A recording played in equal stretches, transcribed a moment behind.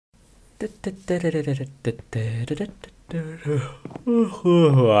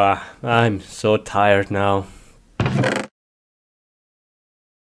I'm so tired now.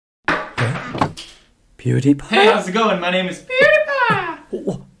 PewDiePie? Hey, how's it going? My name is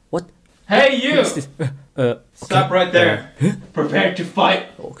PewDiePie! What? Hey, you! Stop okay. right there. Prepare to fight.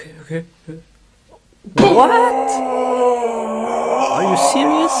 Okay, okay. What? Are you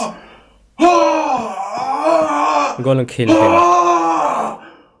serious? I'm gonna kill him.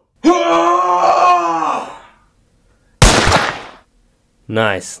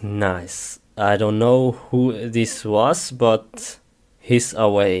 Nice, nice. I don't know who this was, but he's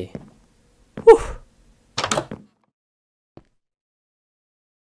away. Whew.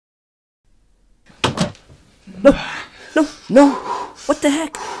 No, no, no! What the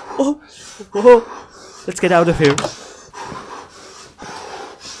heck? Oh, oh, let's get out of here.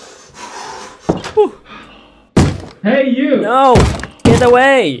 Whew. Hey, you! No! Get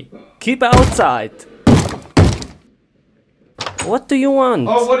away! Keep outside! What do you want?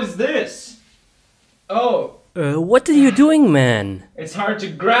 Oh, what is this? Oh, What are you doing, man? it's hard to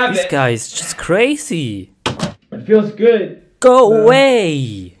grab This it. guy is just crazy. It feels good. Go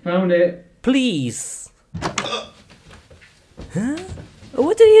away! Found it. Please! Huh?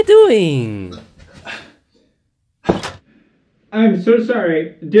 What are you doing? I'm so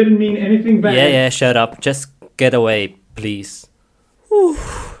sorry. Didn't mean anything bad. Yeah, shut up. Just get away, please. Whew.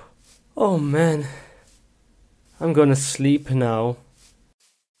 Oh man. I'm gonna sleep now.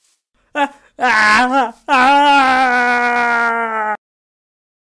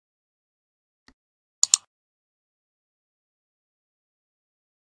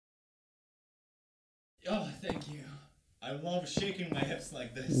 Oh, thank you. I love shaking my hips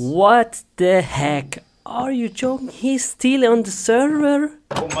like this. What the heck? Are you joking? He's still on the server?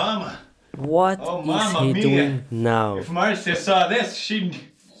 Oh, mama. What Oh, is Mamma he Mia. doing now? If Marcia saw this, she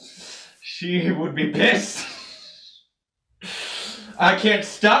would be pissed. I can't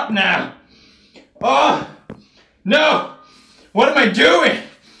stop now. Oh, no. What am I doing?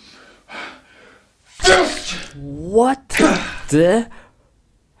 What the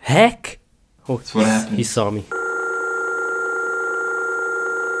heck? Oh, That's what happened. He saw me.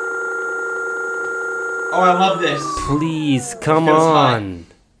 Oh, I love this. Please, come Feels on.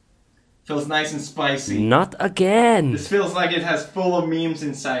 Feels nice and spicy. Not again. This feels like it has full of memes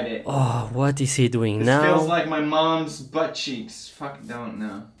inside it. Oh, what is he doing This now? feels like my mom's butt cheeks. Fuck, don't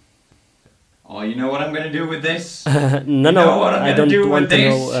know. Oh, you know what I'm gonna do with this? No, know no, what I'm I gonna don't do want with to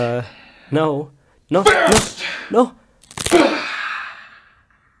this? know. No, no, First! no,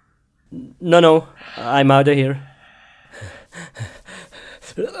 no, no, I'm out of here.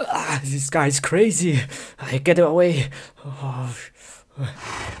 This guy's crazy. I get away. Oh,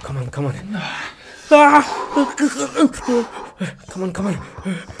 come on, come on. Come on, come on.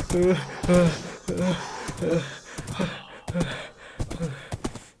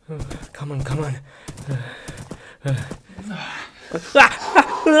 Come on, come on.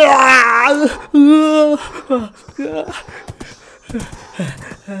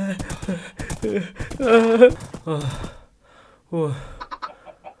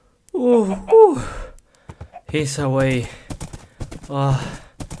 He's away.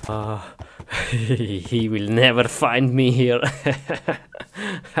 He will never find me here.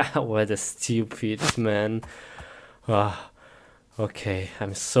 What a stupid man. Okay,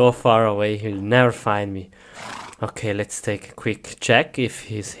 I'm so far away, he'll never find me. Okay, let's take a quick check if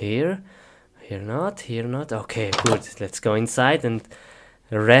he's here. Here not, here not. Okay, good. Let's go inside and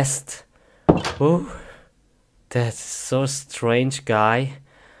rest. Oh, that's so strange guy.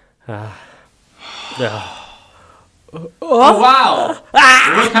 Oh wow!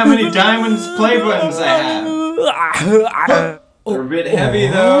 Look how many diamonds play buttons I have. They're a bit heavy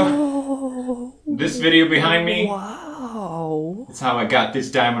though. This video behind me. Wow. That's how I got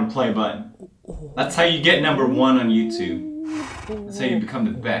this diamond play button. That's how you get #1 on YouTube. That's how you become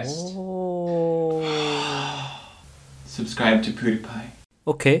the best. Subscribe to PewDiePie.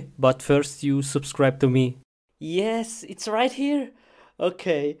 Okay, but first you subscribe to me. Yes, it's right here.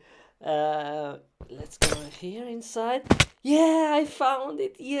 Okay, let's go here inside. Yeah, I found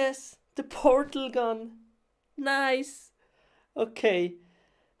it. Yes, the portal gun. Nice. Okay.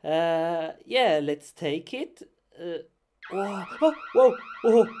 Yeah, let's take it. Whoa, whoa,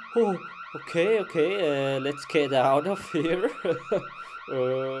 whoa, whoa. Okay, okay. Let's get out of here.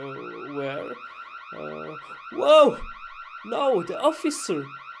 Where? Whoa! No, the officer.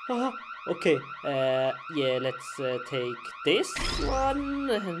 Okay. Yeah, let's take this one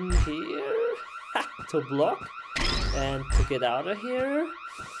and here to block and to get out of here.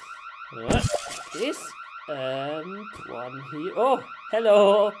 This and one here. Oh,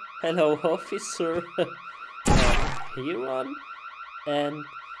 hello. Hello, officer. Here one. And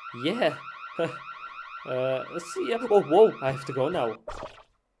yeah. Let's see. Oh, whoa, I have to go now.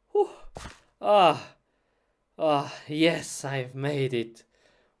 Whew. Yes, I've made it.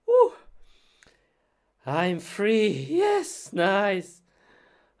 Whew. I'm free. Yes, nice.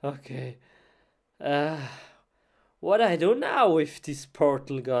 Okay. What I do now with this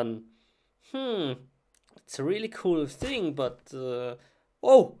portal gun? It's a really cool thing, but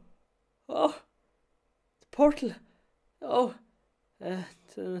oh, the portal. Oh, and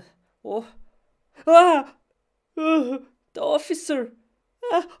oh, the officer.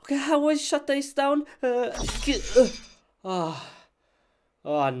 Okay, how I shut this down? Oh,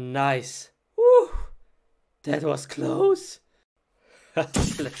 nice. Woo, that was close.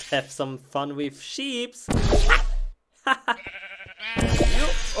 Let's have some fun with sheeps.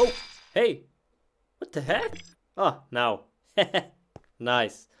 Oh, hey, what the heck? Oh, now.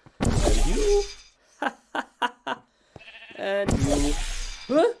 Nice. And you. And you.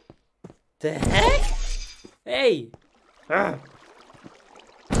 Huh? The heck? Hey. Now.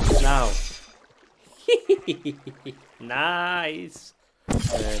 Nice.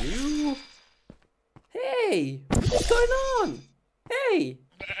 And you. Hey, what's going on? Hey,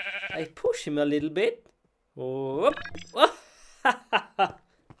 I push him a little bit. Oh,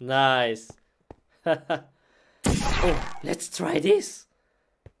 nice. Oh, let's try this.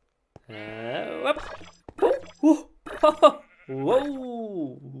 Whoa.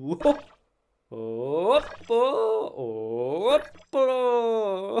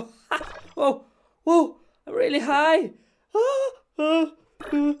 Oh, whoa, I'm really high.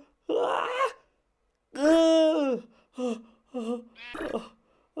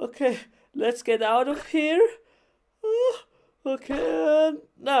 Okay, let's get out of here. Okay,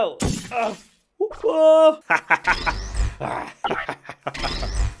 now.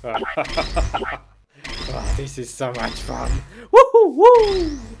 Oh, this is so much fun.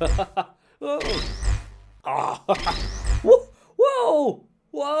 Woo!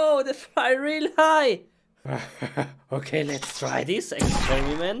 Whoa, that's real high. Okay, let's try this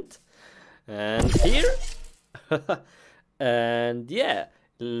experiment. And here. And yeah,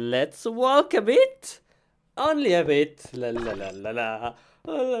 let's walk a bit. Only a bit. La la la la la.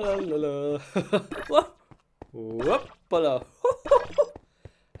 La la la la. Whoop-a-la.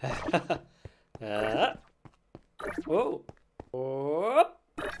 Whoa. Whoop.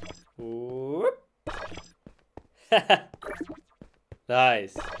 Whoop.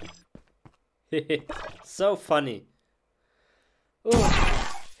 Nice. So funny.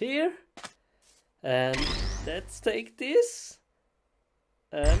 Oh, here. And let's take this.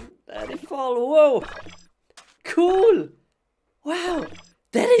 And let it fall. Whoa. Cool. Wow.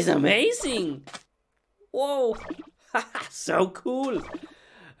 That is amazing. Whoa. So cool.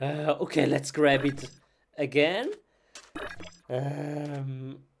 Okay, let's grab it again. Now.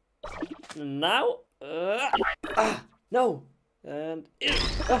 No. And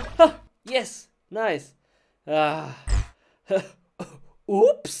yes. Nice.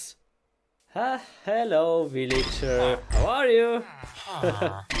 Oops. Hello, villager. How are you?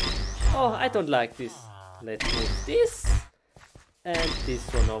 Oh, I don't like this. Let's move this. And this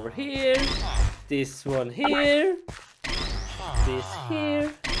one over here. This one here. This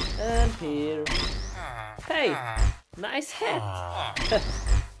here. And here. Hey, nice hat.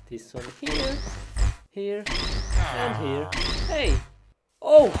 This one here. Here. And here. Hey.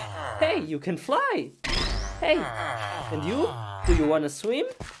 Oh, hey, you can fly. Hey, and you? Do you want to swim?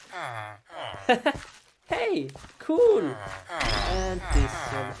 Hey, cool. And this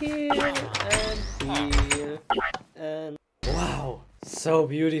one here, and here, and wow, so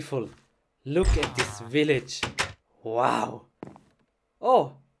beautiful. Look at this village. Wow.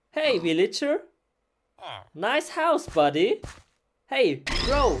 Oh, hey, villager. Nice house, buddy. Hey,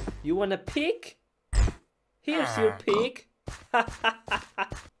 bro, you want a pig? Here's your pig.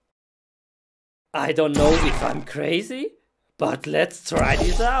 I don't know if I'm crazy, but let's try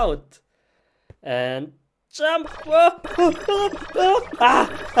this out. And jump.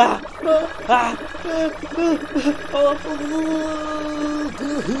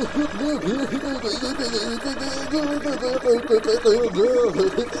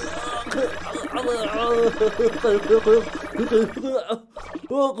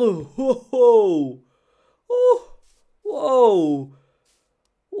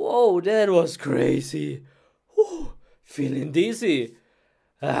 Whoa, that was crazy. Feeling dizzy.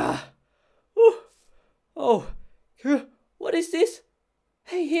 Oh, what is this?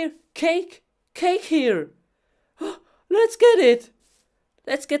 Hey, here, cake here. Let's get it.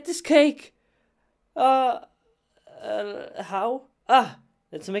 Let's get this cake. How?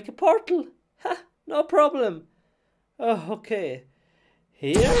 Let's make a portal. Ha, no problem. Oh, okay.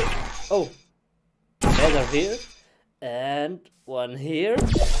 Here. Oh, another here. And one here.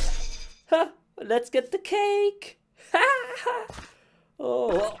 Ha, let's get the cake. Ha ha.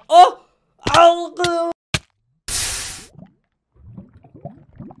 Oh, oh, oh.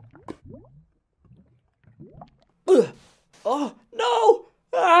 Oh, no.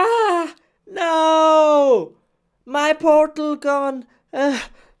 Ah, no. My portal gone.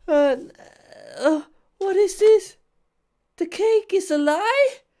 What is this? The cake is a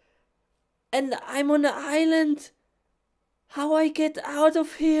lie? And I'm on an island. How I get out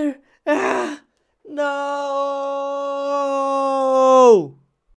of here? Ah, no!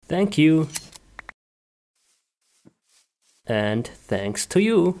 Thank you. And thanks to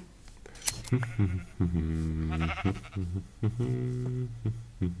you.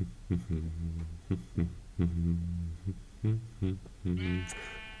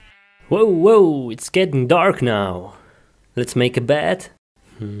 Whoa, whoa, it's getting dark now. Let's make a bed.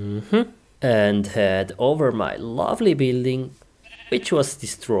 And head over my lovely building, which was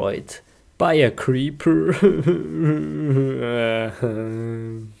destroyed by a creeper.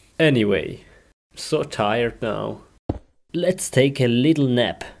 Anyway, so tired now. Let's take a little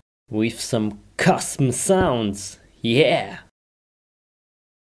nap with some custom sounds. Yeah!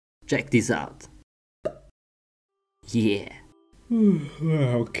 Check this out. Yeah.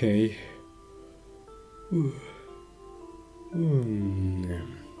 Okay.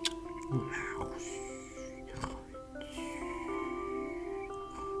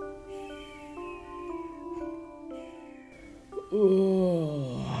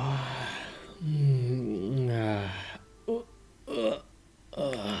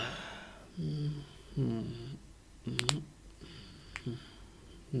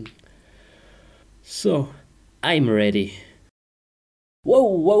 So, I'm ready. Whoa,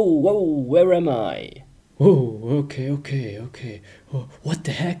 whoa, whoa, where am I? Whoa, okay. Oh, what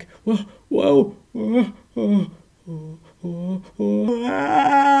the heck? Whoa, whoa.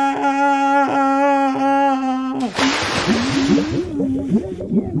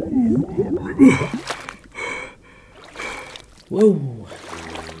 Whoa,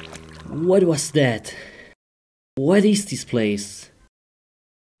 what was that? What is this place?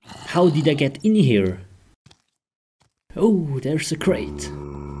 How did I get in here? Oh, there's a crate.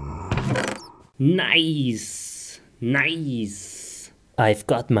 Nice, nice. I've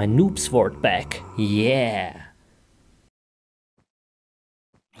got my noob sword back. Yeah.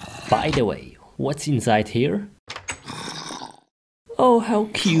 By the way, what's inside here? Oh, how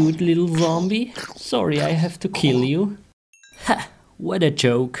cute, little zombie. Sorry, I have to kill you. Ha, what a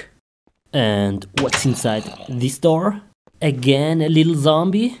joke. And what's inside this door? Again, a little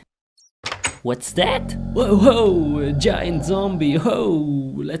zombie? What's that? Whoa, whoa, a giant zombie.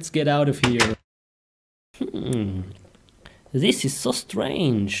 Whoa, let's get out of here. This is so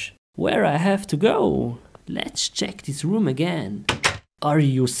strange. Where I have to go? Let's check this room again. Are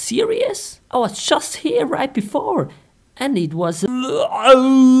you serious? I was just here right before. And it was...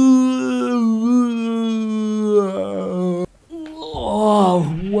 Oh,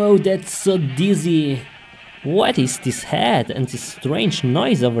 whoa, that's so dizzy. What is this head and this strange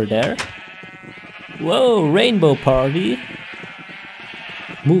noise over there? Whoa, rainbow party.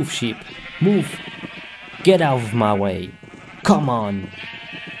 Move, sheep, move. Get out of my way. Come on.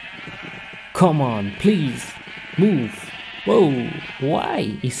 Come on, please. Move. Whoa,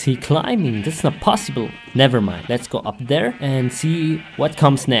 why is he climbing? That's not possible. Never mind, let's go up there and see what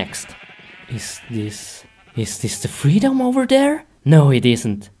comes next. Is this the freedom over there? No, it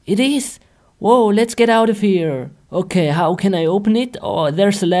isn't. It is. Whoa, let's get out of here. Okay, how can I open it? Oh,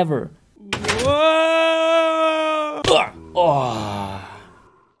 there's a lever. Whoa! Oh.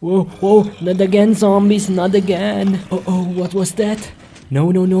 Whoa, whoa, not again, zombies, not again. Oh, what was that?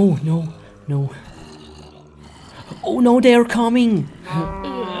 No. Oh no, they're coming.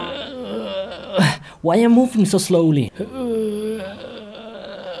 Why am I moving so slowly?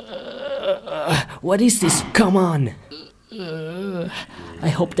 What is this? Come on. I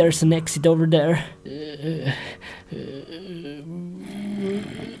hope there's an exit over there.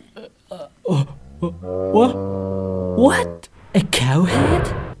 What? What? A cow head?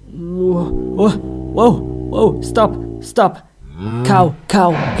 Whoa, stop. Cow,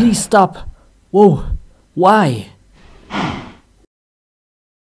 please stop. Whoa, why?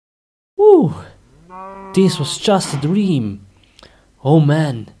 Whew, this was just a dream. Oh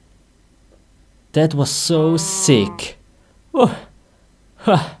man, that was so sick. Oh.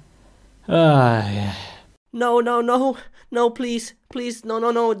 Yeah. No, please,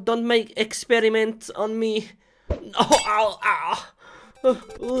 no, don't make experiments on me. No, ow. No,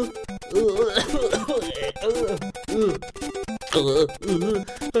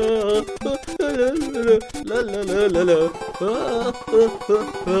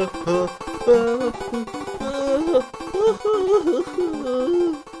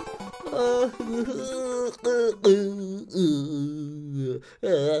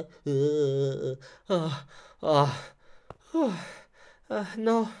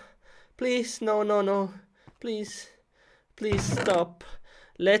 please, no, no, no, please, please stop.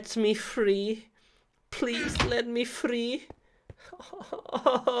 Let me free. Please let me free.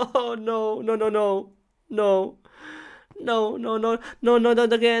 Oh no, no, no, no, no, no, no, no, no, no,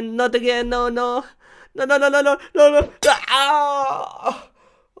 not again, not again, no, no, no, no, no, no, no, no, no. Ah!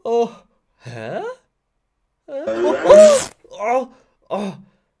 Oh, huh? Oh, oh,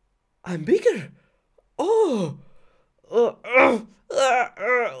 I'm bigger. Oh,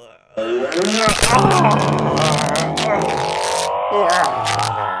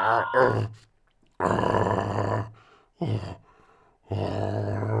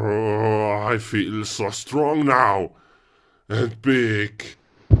 I feel so strong now and big.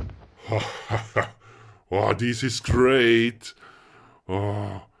 Oh, this is great.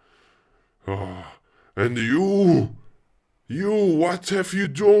 Oh, oh. And you, what have you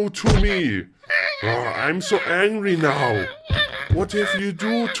done to me? Oh, I'm so angry now. What have you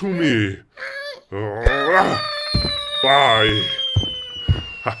done to me? Oh, bye.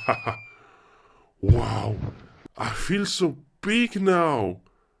 Wow, I feel so big now.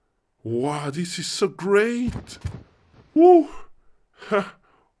 Wow, this is so great. Woo.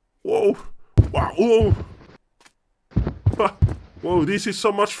 Whoa. Wow. Whoa. Whoa, this is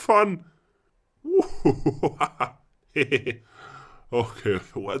so much fun. Okay,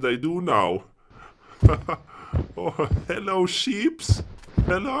 what do I do now? Oh, hello, sheeps.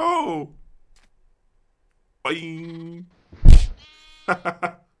 Hello. Boing.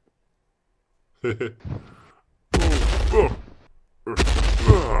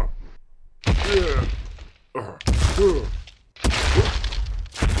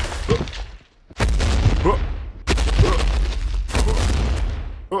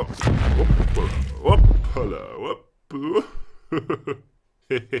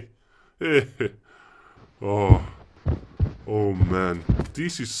 Oh, oh man,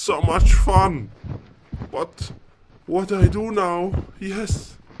 this is so much fun. What do I do now?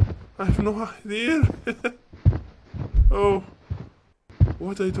 Yes, I have no idea. Oh,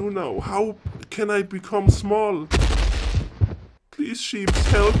 what do I do now? How can I become small? Please, sheep,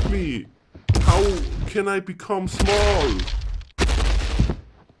 help me. How can I become small?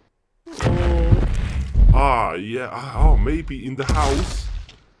 Oh, yeah. Oh, maybe in the house.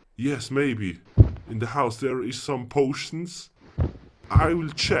 Yes, maybe. In the house there is some potions. I will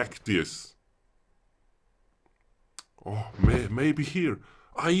check this. Oh, maybe here.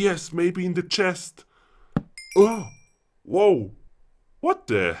 Ah, yes, maybe in the chest. Oh, whoa. What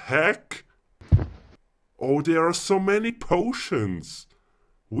the heck? Oh, there are so many potions.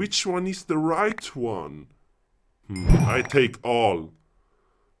 Which one is the right one? I take all.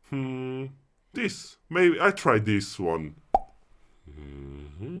 This. Maybe I try this one.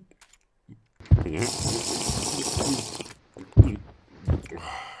 What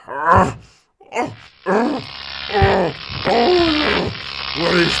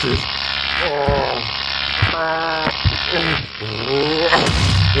is this?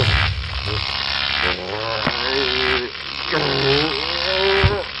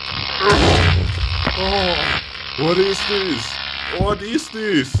 What is this? What is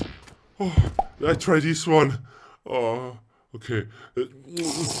this? Oh, I try this one. Oh, okay.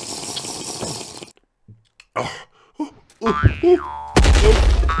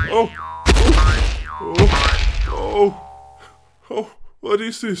 Oh, what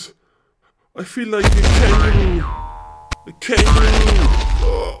is this? I feel like a kangaroo. A kangaroo.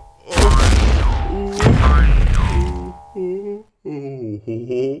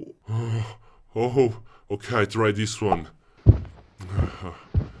 Oh, okay, I try this one.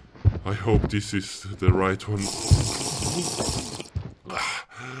 I hope this is the right one.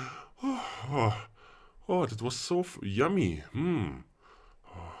 Oh, that was so yummy.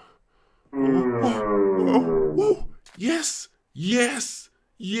 Oh, yes, yes,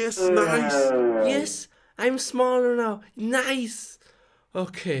 yes, nice. yes, I'm smaller now. Nice.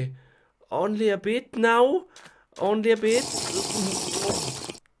 Okay, only a bit now. Only a bit.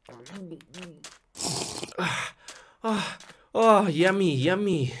 Oh, yummy,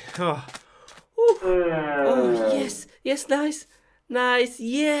 yummy. Oh, yes, yes, nice, nice,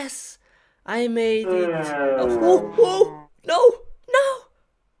 yes. I made it. Oh, no.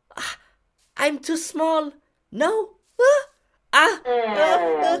 I'm too small. No.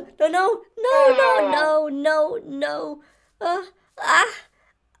 No.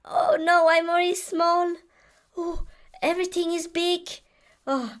 Oh no, I'm very small. Oh, everything is big.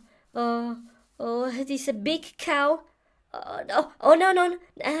 Oh, it is a big cow. No.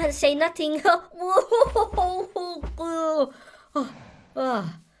 Say nothing.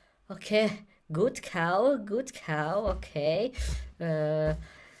 Okay, good cow. Okay.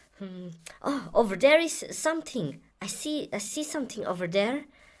 Over there is something. I see something over there.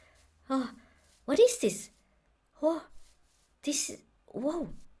 Oh, what is this? Oh, whoa,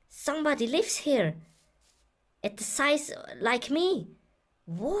 somebody lives here. At the size like me.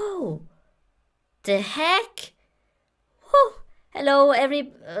 Whoa, the heck? Whoa, hello,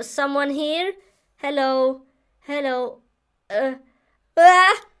 someone here? Hello.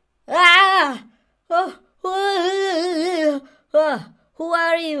 Who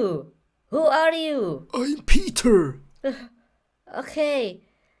are you? I'm Peter. Okay,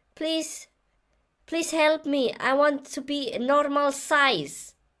 please help me. I want to be a normal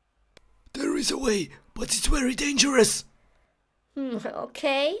size. There is a way, but it's very dangerous.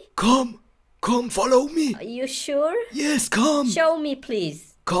 Okay. Come, follow me. Are you sure? Yes, come. Show me,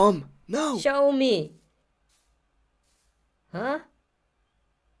 please. Come, now. Show me. Huh?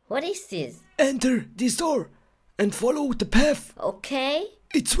 What is this? Enter this door and follow the path. Okay.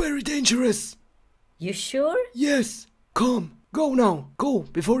 It's very dangerous. You sure? Yes. Come, go now. Go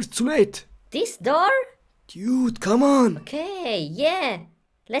before it's too late. This door? Dude, come on. Okay, yeah.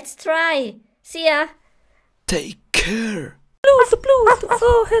 Let's try. See ya. Take care. Pluto.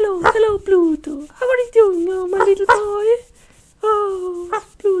 Oh, hello, Pluto. How are you doing, my little boy? Oh,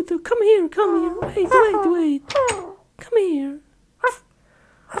 Pluto, come here. Wait. Come here.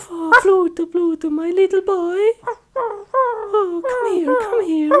 Oh, Pluto, my little boy. Oh, come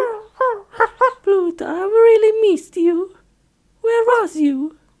here. Pluto, I really missed you. Where was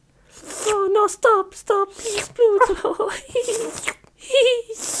you? Oh, no, stop, please, Pluto.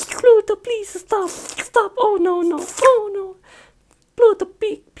 Pluto, please, stop. Oh, no. Pluto,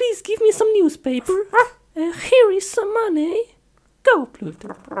 please give me some newspaper. Here is some money. Go,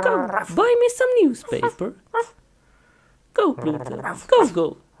 Pluto, go. Buy me some newspaper. Go, Pluto,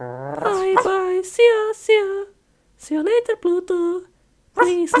 go. Bye. See ya. See you later, Pluto.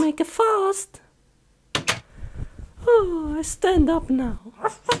 Please make it fast. Oh, I stand up now.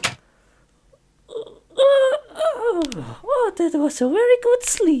 Oh, that was a very good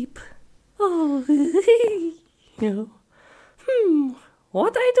sleep. Oh,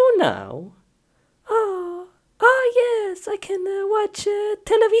 what I do now? Yes, I can watch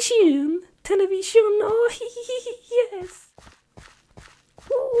television. Oh, yes.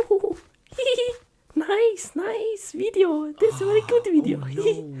 Oh, nice video. This is a very good video.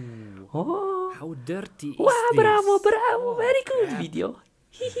 Oh, how dirty is wow, this? Bravo. Very good video.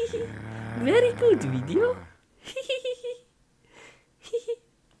 Very good video.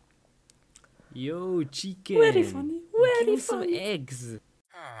 Yo, chicken. Very funny. Give me some eggs.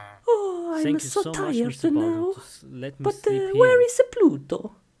 Oh, I'm Thank you so so tired much, Mr. now. Baldo. Just let me But sleep here. where is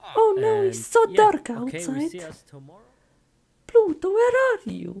Pluto? Oh no, it's so dark Okay, outside. we'll see us tomorrow. Pluto, where are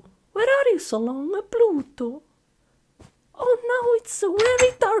you? Where are you so long, Pluto? Oh no, it's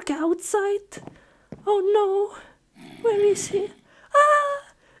very dark outside. Oh no, where is he? Ah,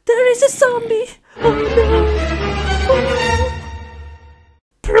 there is a zombie. Oh no.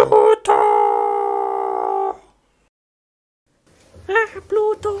 Pluto!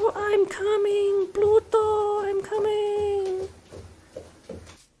 Pluto, I'm coming.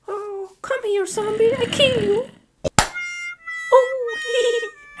 Oh, come here, zombie. I kill you.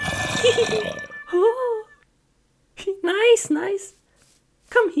 Oh, nice.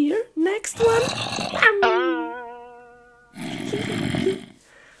 Come here. Next one.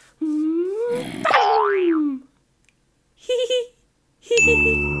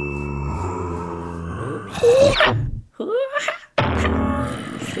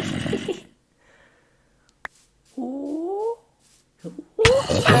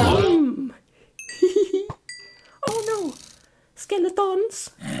 Oh no, skeletons.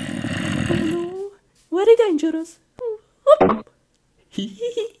 Oh no, very dangerous.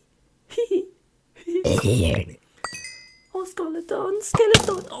 Oh, skeleton.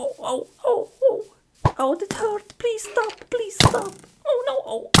 Oh, that hurt. Please stop. Oh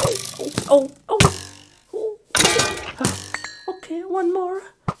no. Oh. Okay, one more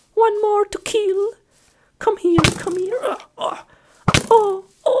to kill. Come here. Oh,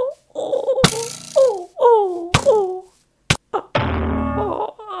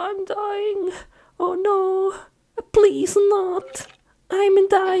 I'm dying. Oh no, please not. I'm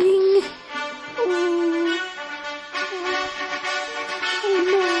dying.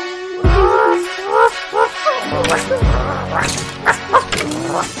 Oh,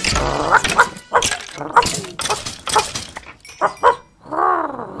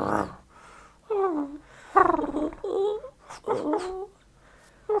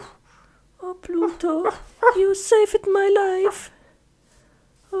 Pluto, you saved my life.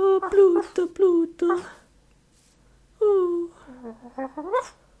 Oh, Pluto, Pluto. Oh.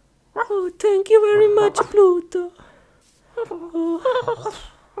 Oh, thank you very much, Pluto. Oh.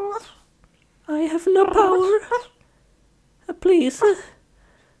 I have no power. Please,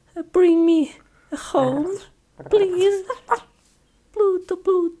 bring me home. Please. Pluto,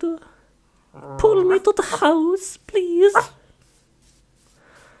 Pluto. Pull me to the house, please.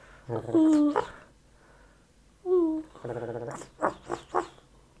 Oh. Oh.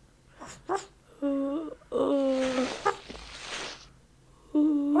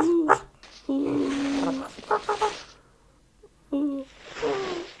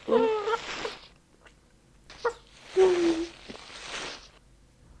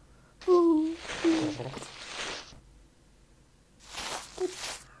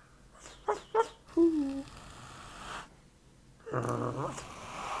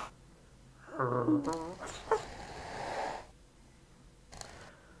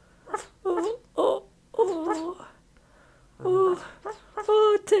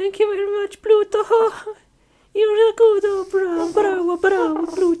 Oh, thank you very much, Pluto. Oh, you're a good, oh, bravo, bravo, bravo,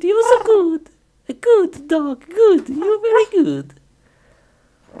 Pluto. You're so good. A good dog, good. You're very good.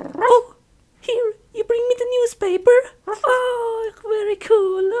 Oh, here, you bring me the newspaper. Oh, very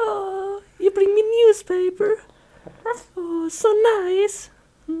cool. Oh, you bring me newspaper. Oh, so nice.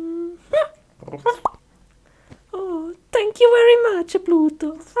 Oh, thank you very much,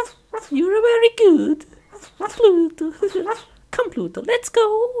 Pluto. You're very good. Pluto. Come, Pluto, let's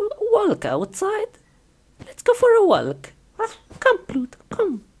go walk outside. Let's go for a walk. Come, Pluto,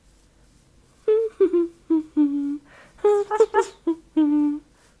 come.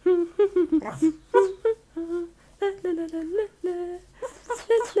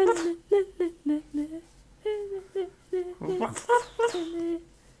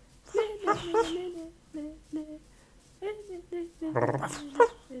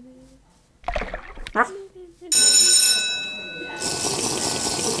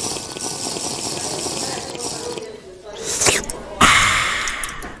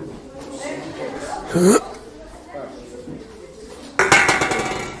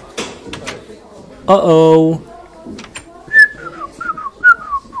 Uh-oh.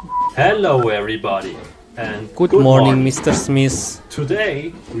 Hello everybody and Good morning, Mr. Smith.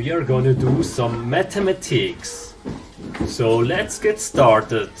 Today we are going to do some mathematics. So let's get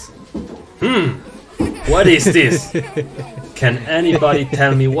started. What is this? Can anybody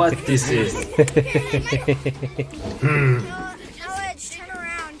tell me what this is? Alex, turn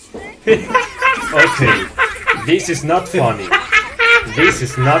around. Okay, this is not funny. This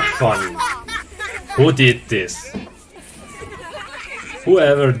is not funny. Who did this?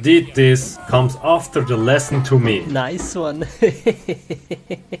 Whoever did this comes after the lesson to me. Nice one.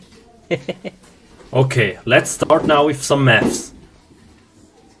 Okay, let's start now with some maths.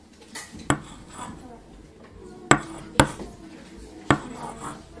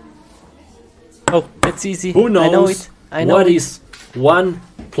 Oh, it's easy. Who knows I know it. I know what it. is 1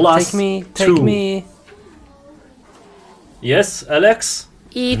 plus Take me, 2? take me. Yes, Alex?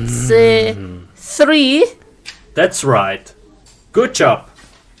 It's 3. That's right. Good job.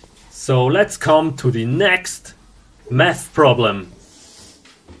 So let's come to the next math problem.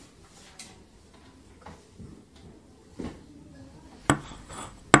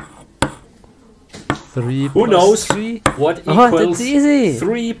 Who knows 3? what Oh, equals that's easy.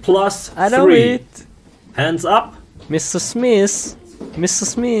 3 plus I know 3? it. Hands up. Mr. Smith. Mr.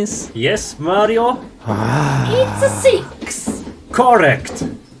 Smith. Yes, Mario? It's a 6. Correct.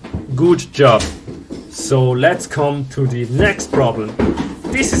 Good job. So let's come to the next problem.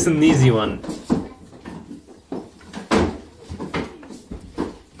 This is an easy one.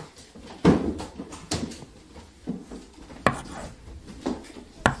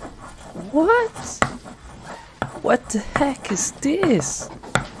 What? What the heck is this?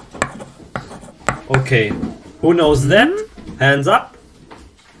 Okay, who knows that? Hands up.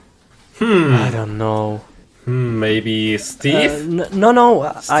 I don't know. Maybe Steve? No,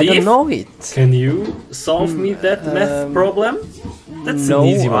 I Steve? don't know it. Can you solve me that math problem? That's No, an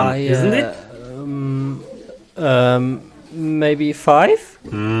easy one, isn't it? Maybe 5?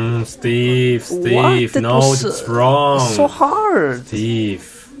 Steve, What? That no, was, that's wrong. So hard.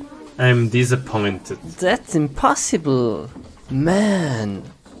 Steve, I'm disappointed. That's impossible. Man,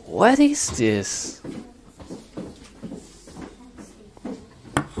 what is this?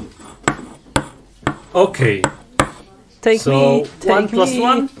 Okay. Take So me. 1 Take plus me.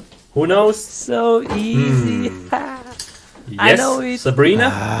 1. Who knows? So easy. I Yes, know it. Sabrina.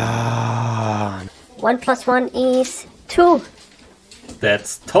 1 plus 1 is 2.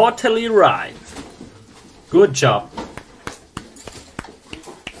 That's totally right. Good job.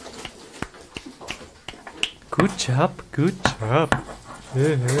 Good job. Good job.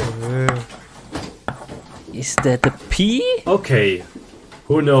 Is that a P? Okay.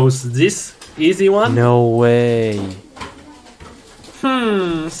 Who knows this easy one? No way.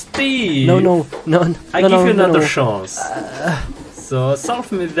 Steve. No. I give you another chance. So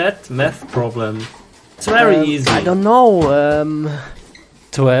solve me that math problem. It's very easy. I don't know.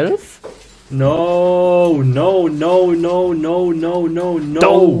 12? No.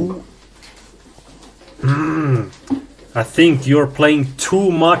 I think you're playing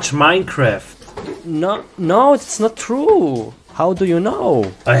too much Minecraft. No, it's not true. How do you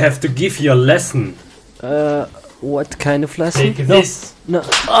know? I have to give you a lesson. What kind of lesson? Take this. No.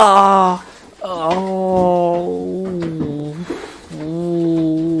 Ah. Oh.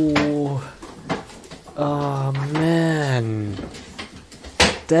 Ooh. Oh man.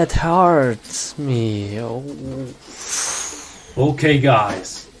 That hurts me. Oh. Okay,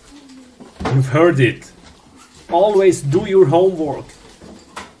 guys. You've heard it. Always do your homework.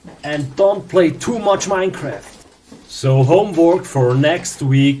 And don't play too much Minecraft. So homework for next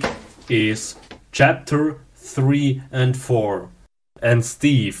week is chapter 3 and 4. And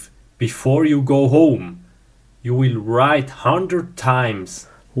Steve, before you go home, you will write 100 times.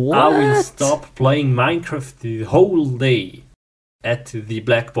 What? I will stop playing Minecraft the whole day at the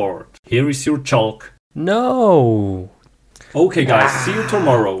blackboard. Here is your chalk. No. Okay guys, see you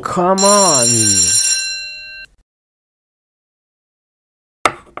tomorrow. Come on.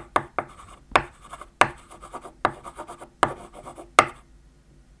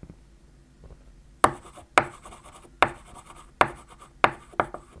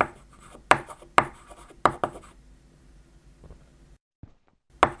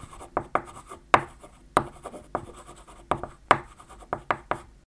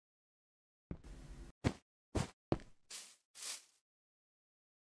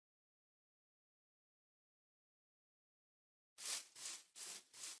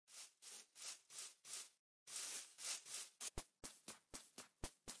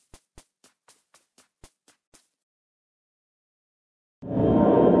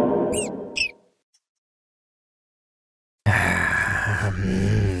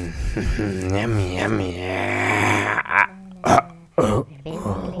 Yummy, yummy.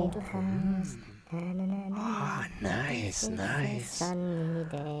 Nice, nice.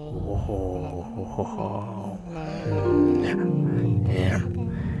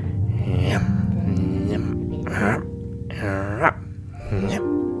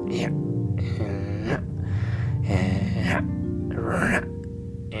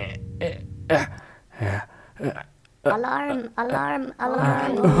 Alarm, alarm,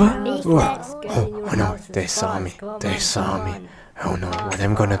 alarm. Oh no, they saw me. They saw me. Oh no, what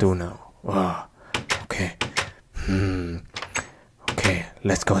am I gonna do now? Oh, okay. Okay,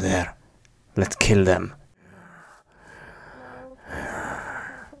 let's go there. Let's kill them.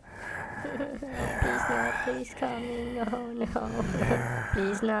 Please not, please coming. No.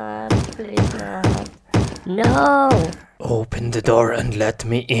 Please not, please not. No! Open the door and let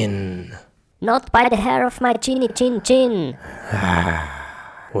me in. Not by the hair of my chinny chin chin.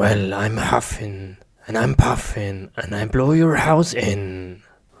 Well, I'm huffing, and I'm puffing, and I blow your house in.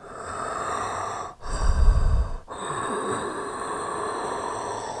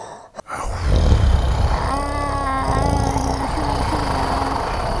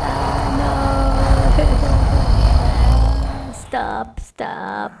 Stop,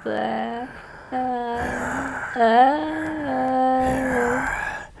 stop.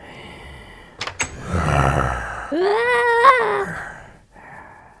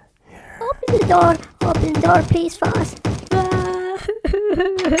 Open the door, please, fast.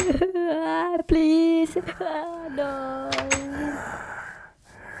 Please. No.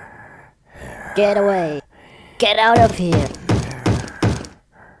 Get away. Get out of here.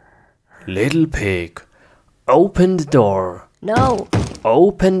 Little pig, open the door. No.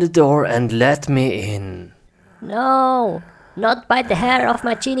 Open the door and let me in. No. Not by the hair of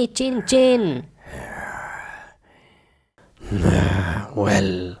my chinny chin chin.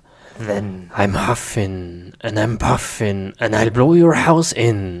 Well, then I'm huffing and I'm puffing and I'll blow your house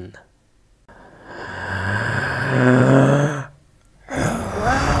in. Whoa,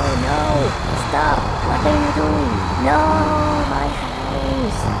 no. Stop. What are you doing? No, my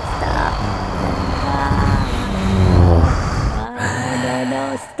house. Stop.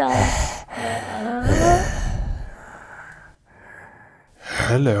 No, stop.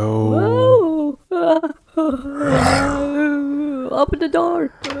 Hello. Open the door.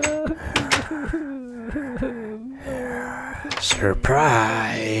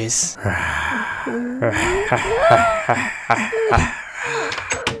 Surprise.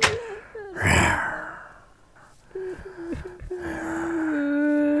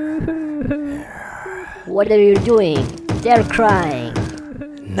 What are you doing? They're crying.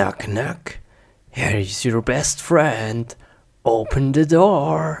 Knock knock. Here is your best friend. Open the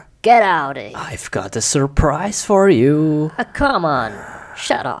door. Get out of here. I've got a surprise for you. Come on.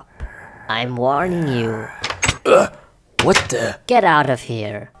 Shut up. I'm warning you. What the? Get out of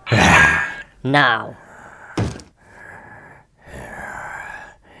here. Now.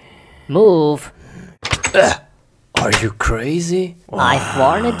 Move. Are you crazy? I've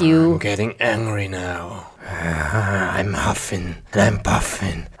warned you. I'm getting angry now. I'm huffing and I'm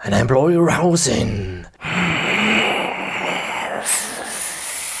puffing and I'm blowing your house in.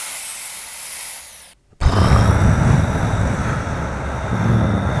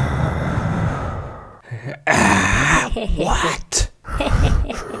 What?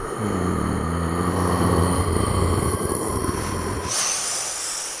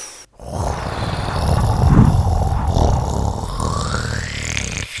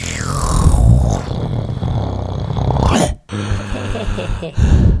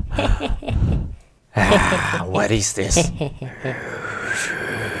 What is this?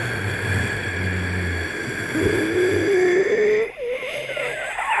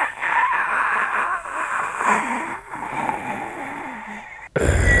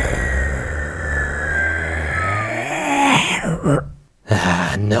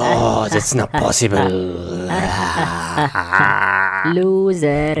 No, that's not possible.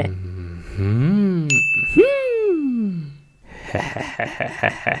 Loser.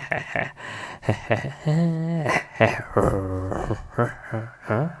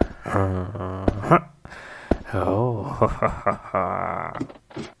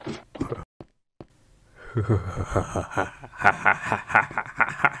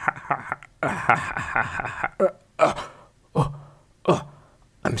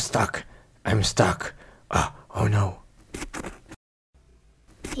 I'm stuck. I'm stuck. Oh no.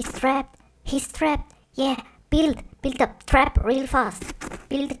 He's trapped. He's trapped. Yeah, build the trap real fast.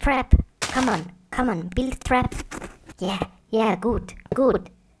 Build the trap. Come on, build the trap. Yeah, good.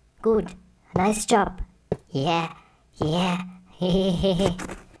 Nice job. Yeah.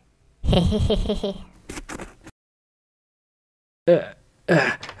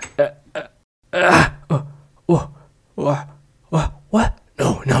 What?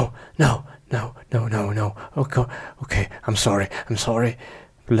 No. Okay, I'm sorry.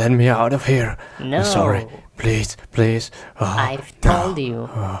 Let me out of here. No. I'm sorry. Please. I've told you,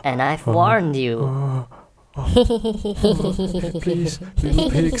 and I've warned you. Please, little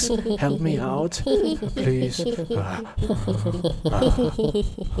pigs, help me out. Please.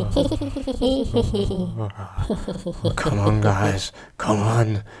 Come on, guys. Come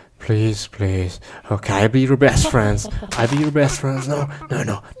on. Please. Okay, I'll be your best friends. No.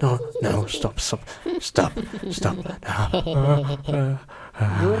 Stop.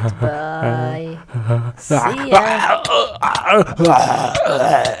 Goodbye. See ya.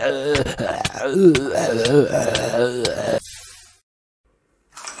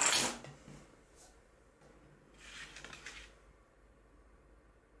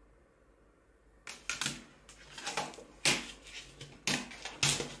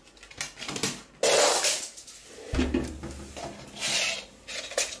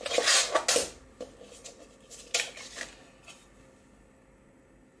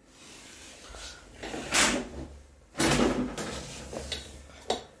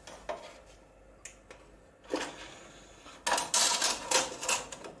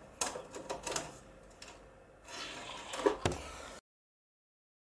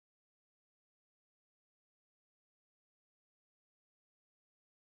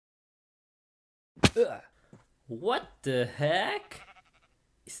 What the heck?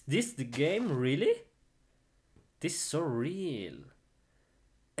 Is this the game, really? This is so real.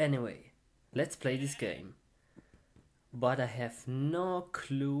 Anyway, let's play this game. But I have no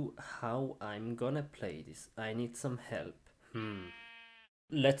clue how I'm gonna play this. I need some help.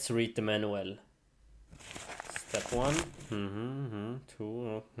 Let's read the manual. Step 1.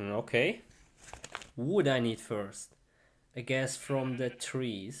 2. Okay. Wood I need first. I guess from the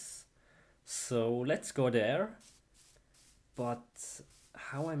trees. So let's go there. But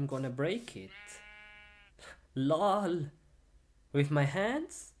how I'm gonna break it? LOL! With my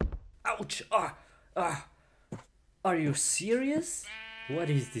hands? Ouch! Are you serious? What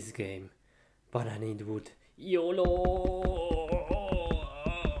is this game? But I need wood. YOLO!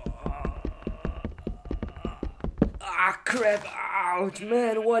 Ah, crap out,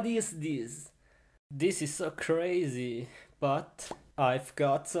 man, what is this? This is so crazy, but I've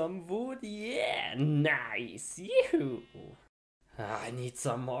got some wood, yeah, nice, yoo! I need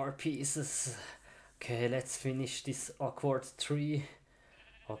some more pieces. Okay, let's finish this awkward tree.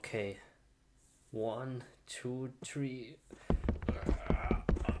 Okay, 1, 2, 3.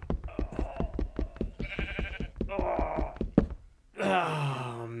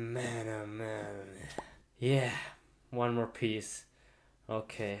 Oh man, oh man. Yeah, one more piece.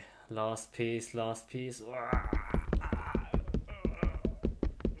 Okay, last piece, last piece.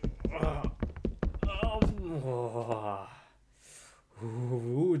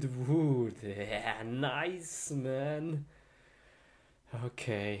 Wood, wood. Yeah, nice, man.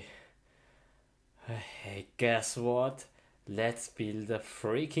 Okay. Hey, guess what? Let's build a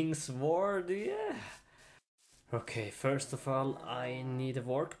freaking sword, yeah. Okay, first of all, I need a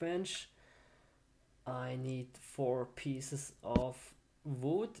workbench. I need 4 pieces of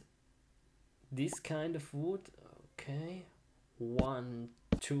wood. This kind of wood. Okay. 1,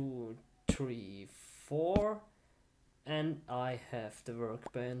 2, 3, 4. And I have the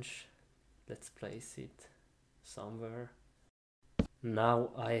workbench. Let's place it somewhere.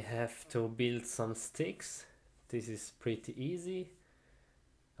 Now I have to build some sticks. This is pretty easy.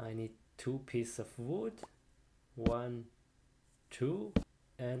 I need 2 pieces of wood. 1, 2,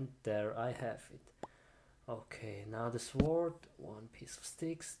 and there I have it. Okay, now the sword. 1 piece of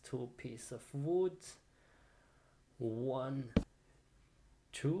sticks, 2 pieces of wood. 1,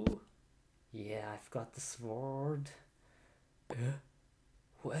 2. Yeah, I've got the sword.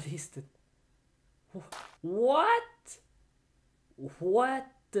 What is the... What? What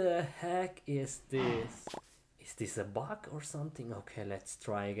the heck is this? Is this a bug or something? Okay, let's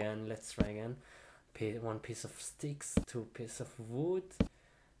try again. Let's try again. 1 piece of sticks, 2 pieces of wood,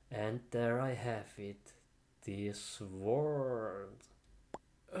 and there I have it. The sword.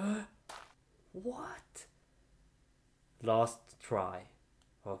 What? Last try.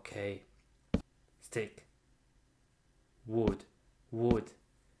 Okay. Stick. Wood. Wood.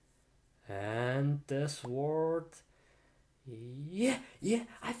 And the sword. Yeah, yeah,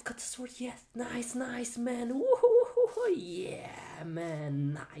 I've got the sword. Yes, nice, nice, man. Woohoo! Yeah,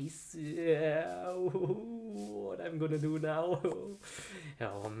 man, nice. Yeah. What I'm gonna do now?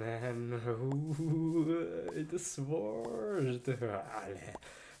 Oh man, the sword.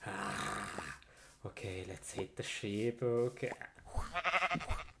 Okay, let's hit the ship. Okay.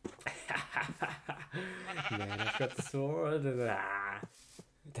 Man, I've got the sword.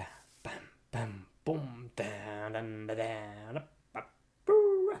 Bam, bam, boom, down, down, down,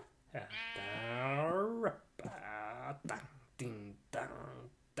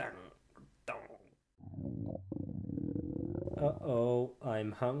 down, uh-oh,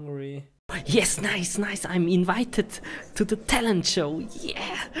 I'm hungry. Yes, nice, nice, I'm invited to the talent show.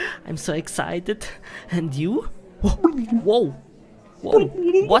 Yeah, I'm so excited. And you? Whoa, whoa,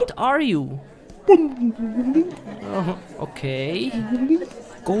 what are you? Okay.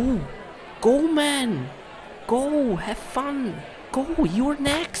 Go, man. Go, have fun. Go, you're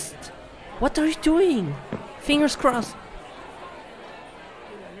next. What are you doing? Fingers crossed.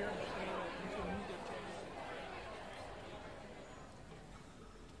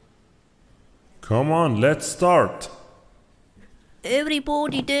 Come on, let's start.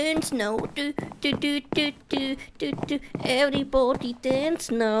 Everybody dance now. Do, do, do, do, do, do, do. Everybody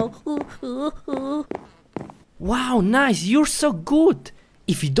dance now. Ooh, ooh, ooh. Wow, nice, you're so good.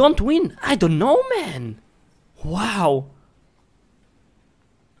 If you don't win, I don't know, man. Wow.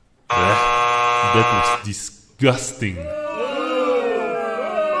 That was disgusting.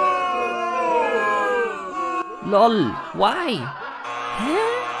 Lol, why? Huh?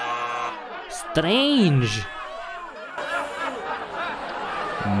 Strange.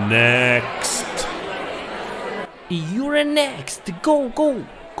 Next. You're next. Go, go,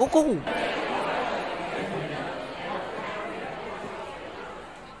 go, go.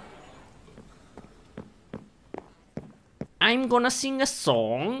 I'm gonna sing a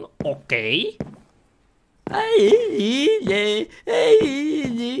song, okay? Why?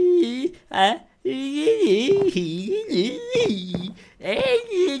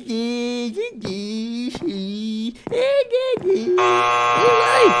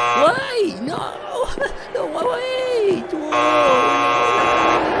 No! No, wait!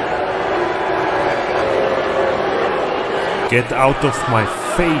 Get out of my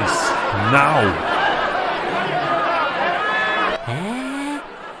face now!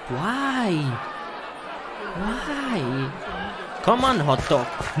 Why? Come on, hot dog,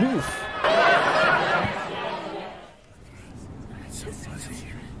 move!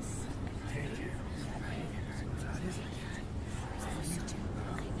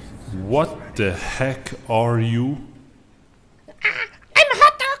 What the heck are you? I'm a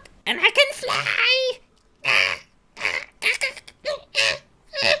hot dog and I can fly.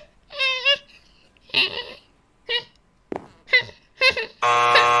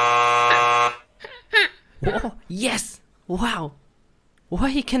 Oh, yes! Wow! Why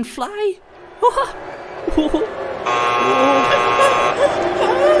he can fly?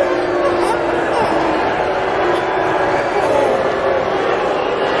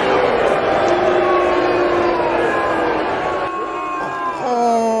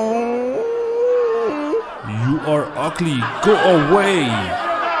 You are ugly. Go away.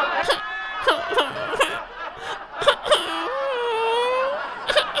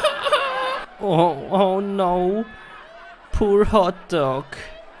 Oh no! Poor hot dog.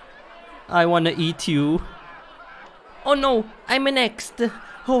 I wanna eat you. Oh no! I'm next.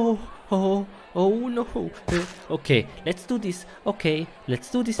 Oh no. Okay, let's do this. Okay,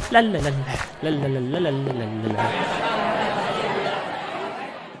 let's do this. La la la la la la la la la la la.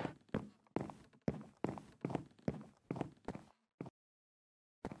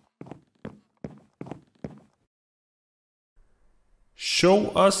 Show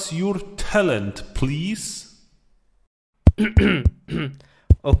us your talent, please.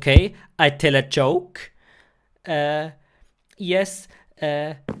 Okay, I tell a joke. Yes,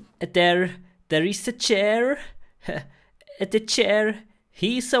 there is a chair. The chair,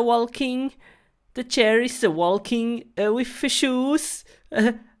 he's a walking. The chair is a walking with shoes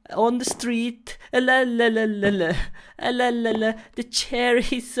on the street. La la la la la. La la la. The chair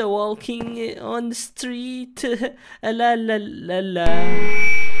is a walking on the street. La la la la.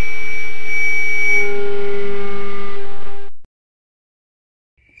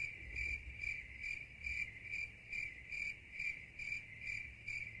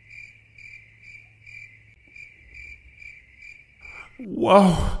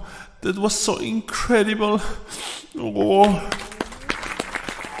 Wow, that was so incredible. Oh.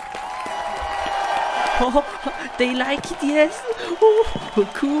 Oh, they like it, yes. Oh,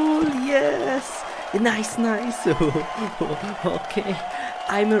 cool, yes. Nice. Okay,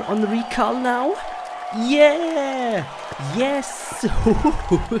 I'm on recall now. Yeah, yes.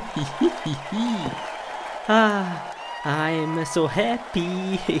 I'm so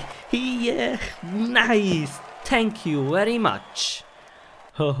happy. Yeah, nice. Thank you very much.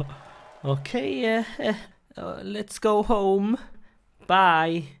 Okay, let's go home.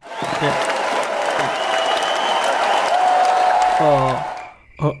 Bye.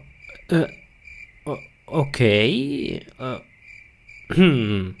 Okay.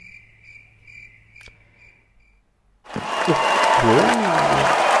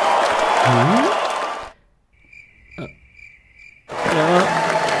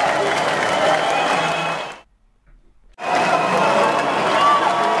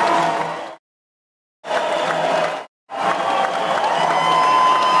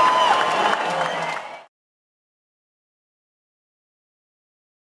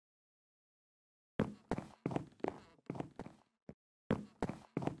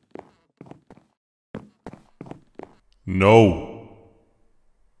 No.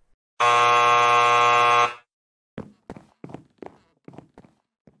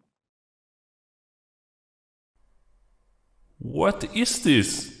 What is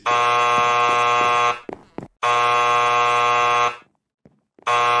this?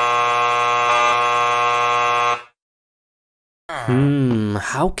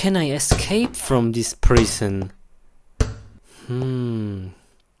 How can I escape from this prison?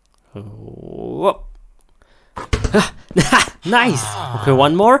 Whoop. Nice. Okay,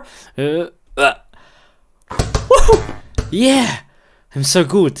 one more. Yeah, I'm so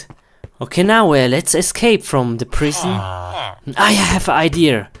good. Okay, now let's escape from the prison. I have an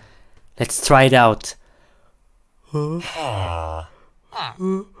idea. Let's try it out.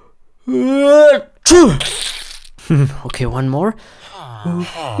 Okay, one more.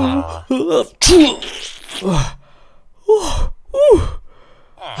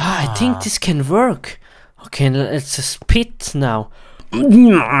 I think this can work. Okay, let's spit now. Okay,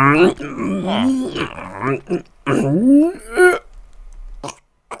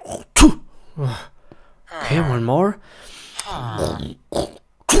 one more.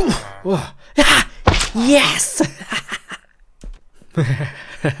 Yes!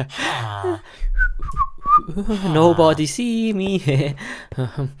 Nobody see me.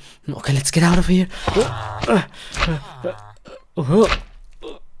 Okay, let's get out of here.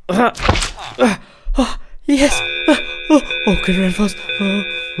 Yes. Okay, run fast.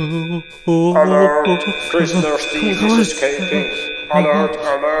 Hello, prisoners, Steve is escaping. Alert,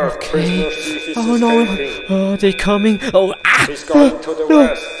 alert. Okay. Prisoner Steve Oh is no. escaping. Oh, they're coming. Oh, ah. He's going to the No.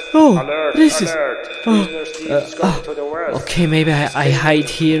 west. Oh, Alert, this is. alert. Prisoner Steve is going to the west. Okay, maybe I hide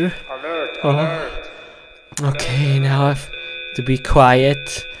here. Alert, Oh. alert. Okay, now I have to be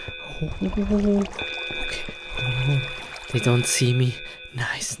quiet. Oh, okay. Oh, they don't see me.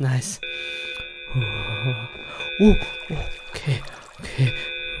 Nice, nice. Oh, okay, okay.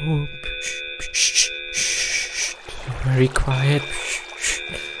 Oh, shh, shh, shh. Very quiet. Shh.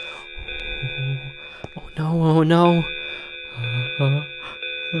 Oh no, oh no. No.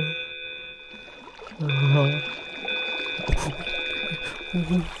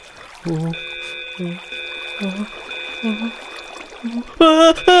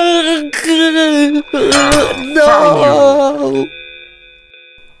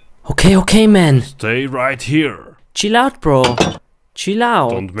 Okay, man. Stay right here. Chill out, bro. Chill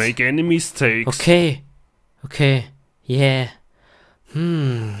out. Don't make any mistakes. Okay. Okay. Yeah.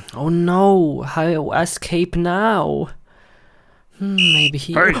 Oh no. How escape now? Maybe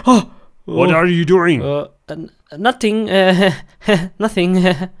he. Hey! What are you doing? Nothing. Nothing.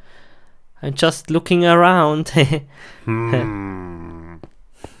 I'm just looking around.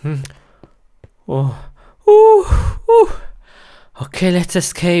 Oh. Ooh. Okay, let's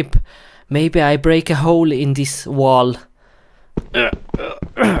escape. Maybe I break a hole in this wall.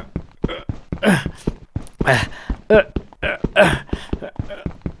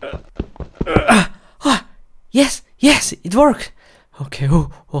 Yes, it worked. Okay,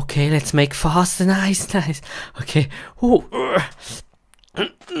 okay, let's make fast. Nice. Okay.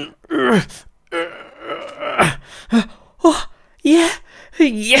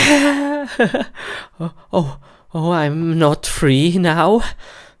 Yeah. Oh, I'm not free now.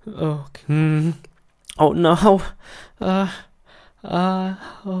 Okay. Oh no.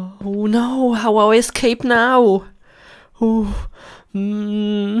 Oh no, how I escape now?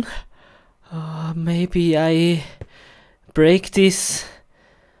 Maybe I break this.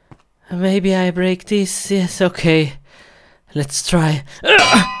 Yes, okay. Let's try.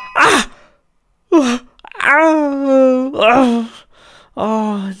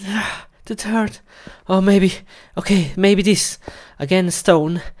 Oh, that hurt. Oh, maybe. Okay, maybe this. Again,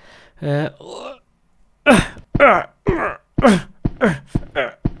 stone.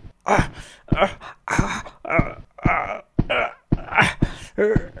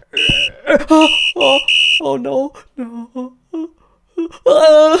 Oh no.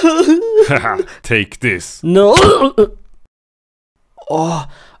 Take this. No. Oh,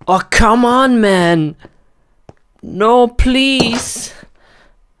 come on, man. No, please.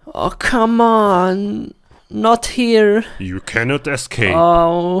 Oh, come on. Not here. You cannot escape.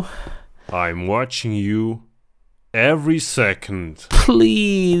 Oh. I'm watching you every second.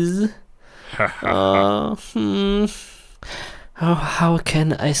 Please. Oh, how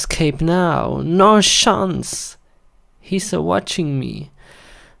can I escape now? No chance. He's watching me.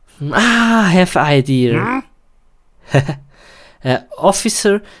 I have idea.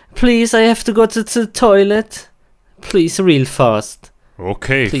 Officer, please, I have to go to the toilet. Please, real fast.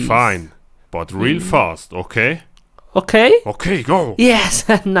 Okay, Please. fine. But real fast, okay? Okay? Okay, go. Yes,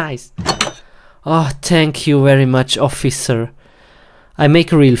 nice. Oh, thank you very much, officer. I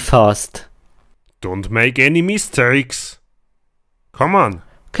make real fast. Don't make any mistakes. Come on.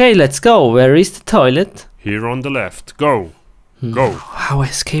 Okay, let's go. Where is the toilet? Here on the left. Go. Go. How I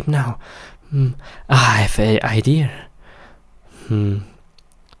escape now? I have an idea.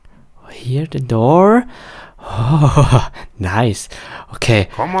 Here the door. Oh, nice. Okay.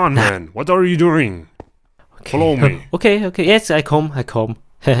 Come on, man. What are you doing? Okay. Follow me. Okay. Yes, I come.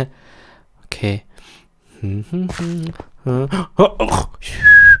 Okay.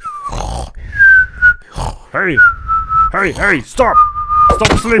 Hey, stop!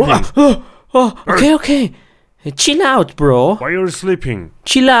 Stop sleeping! Okay. Chill out, bro. Why are you sleeping?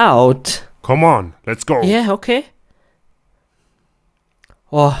 Chill out. Come on, let's go. Yeah, okay.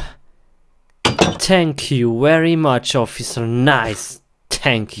 Oh, thank you very much, officer. Nice.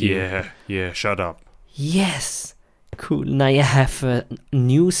 Thank you. Yeah, shut up. Yes. Cool. Now I have a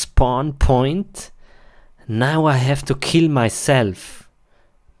new spawn point. Now I have to kill myself.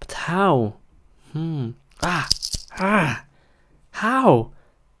 But how? How?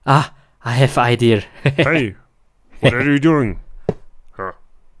 I have idea. Hey, what are you doing?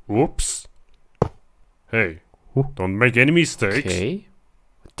 Whoops. Hey, don't make any mistakes. Okay.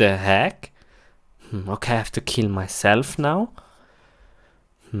 What the heck? Okay, I have to kill myself now.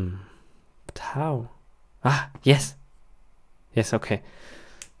 But how? Yes. Yes, okay.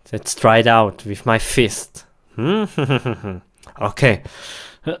 Let's try it out with my fist. Okay.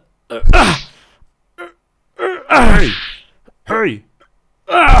 Hey!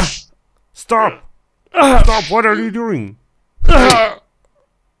 Stop! Stop! What are you doing?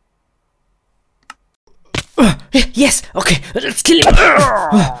 Yes, okay, let's kill him.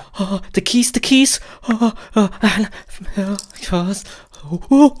 The keys.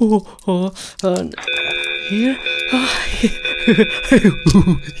 Here.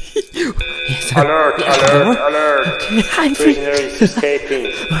 Yes. Alert, alert, alert. Okay, I'm free. Prisoner is escaping.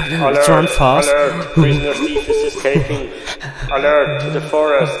 Let's run fast. Alert, prisoner thief is escaping. Alert, to the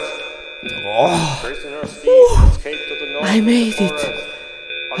forest. Prisoner thief escaped to the north. I made it.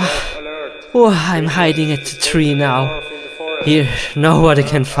 Alert, alert. Oh, I'm hiding at the tree now. North in the forest. Here, nobody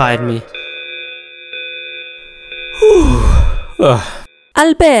can find me.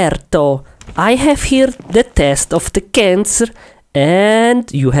 Alberto, I have here the test of the cancer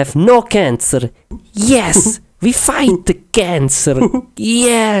and you have no cancer. Yes, we fight the cancer.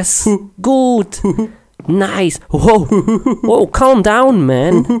 Yes, good. Nice. Whoa, whoa, calm down,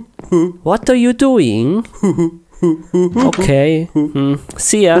 man. What are you doing? Okay,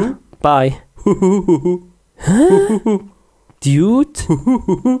 see ya. Bye. Huh? Dude?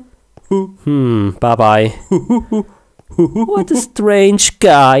 Bye-bye. What a strange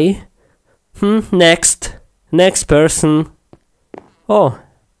guy. Next person. Oh,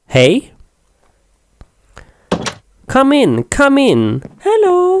 hey? Come in.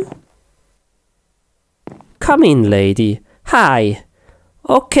 Hello. Come in, lady. Hi.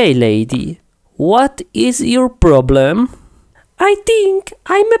 Okay, lady. What is your problem? I think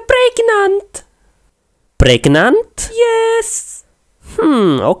I'm pregnant. Pregnant? Yes.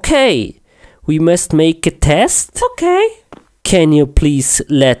 Okay. We must make a test. Okay. Can you please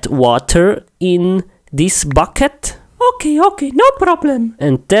let water in this bucket? Okay, no problem.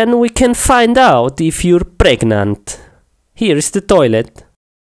 And then we can find out if you're pregnant. Here is the toilet.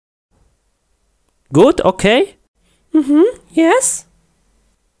 Good, okay? Yes.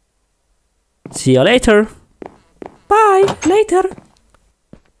 See you later. Bye, later.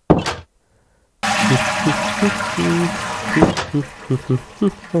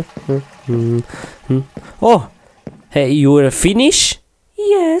 Oh, hey, you're finished?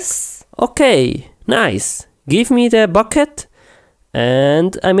 Yes. Okay, nice. Give me the bucket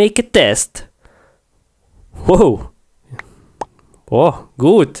and I make a test. Whoa. Oh,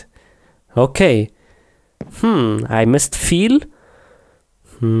 good. Okay. I must feel.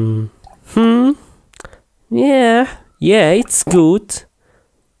 Yeah, it's good.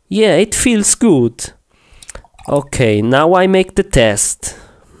 Yeah, it feels good. Okay, now I make the test.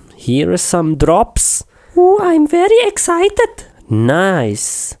 Here are some drops. Oh, I'm very excited.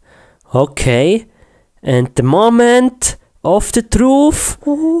 Nice. Okay, and the moment of the truth.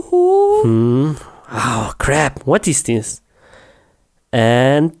 Oh, crap, what is this?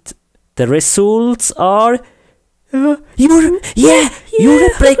 And the results are... You're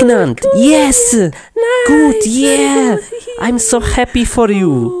pregnant. Yes. Nice. Good, yeah. I'm so happy for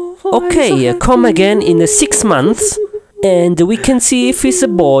you. Okay, come again in 6 months and we can see if it's a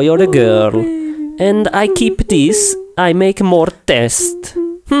boy or a girl. And I keep this. I make more tests.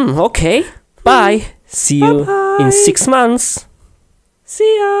 Okay. Bye. See you in 6 months.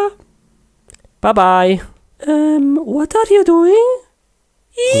 See ya. Bye-bye. What are you doing?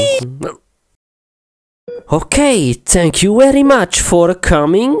 Okay, thank you very much for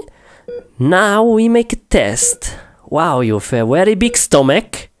coming. Now we make a test. Wow, you have a very big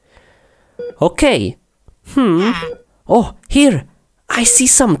stomach. Okay. Oh, here. I see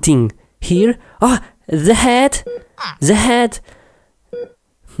something. Here. Oh, the head. The head.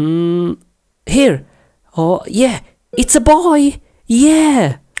 Here. Oh, yeah. It's a boy.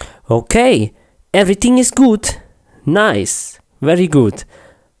 Yeah. Okay. Everything is good. Nice. Very good.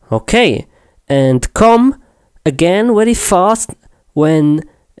 Okay. And come again very fast when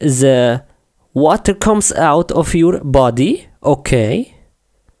the water comes out of your body. Okay.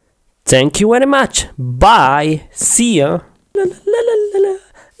 Thank you very much. Bye. See ya. La la la la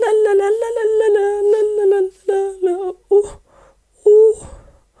la la la la.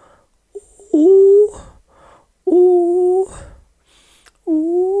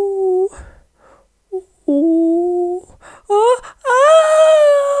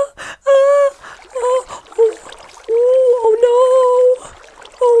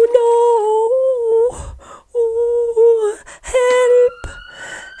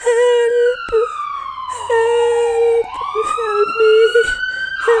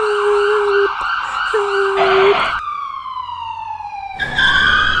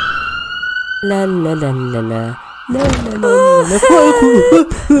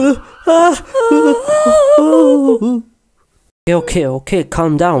 Okay,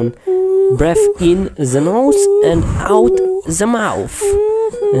 calm down. Breath in the nose and out the mouth.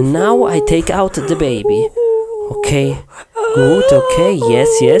 And now I take out the baby. Okay, good, okay, yes,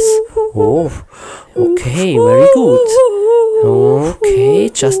 yes. Oh, okay, very good. Okay,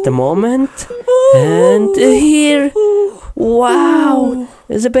 just a moment. And here. Wow,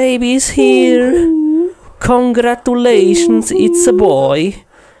 the baby is here. Congratulations, it's a boy.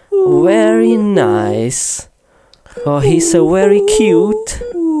 Very nice. Oh, he's so very cute.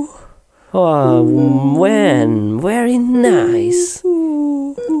 Oh, man, very nice.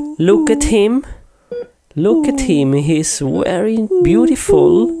 Look at him. Look at him, he's very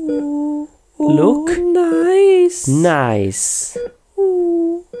beautiful. Look. Nice. Nice.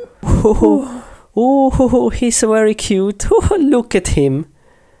 Oh, he's very cute. Oh, look at him.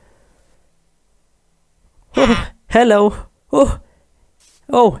 Oh, hello.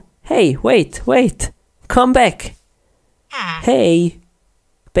 Oh, hey, wait. Come back. Hey,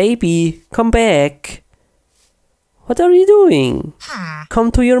 baby, come back. What are you doing?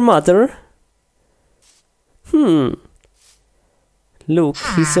 Come to your mother. Look,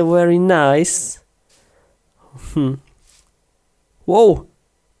 he's so very nice. Whoa.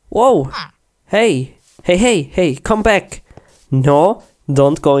 Hey, come back. No,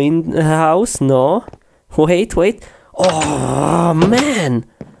 don't go in the house, no. Wait. Oh, man.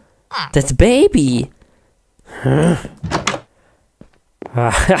 That's baby.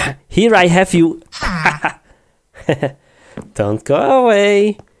 Here I have you. Don't go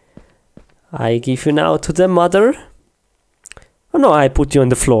away. I give you now to the mother. Oh no, I put you on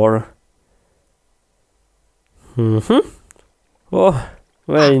the floor. Oh,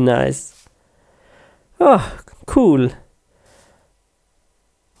 very nice. Oh, cool.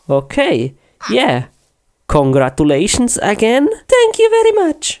 Okay, yeah. Congratulations again. Thank you very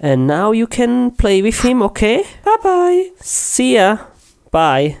much. And now you can play with him, okay? Bye-bye. See ya.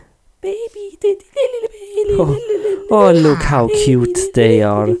 Bye. Baby. Oh, look how cute they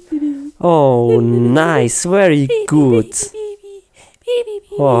are. Oh, nice. Very good.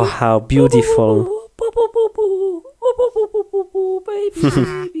 Oh, how beautiful.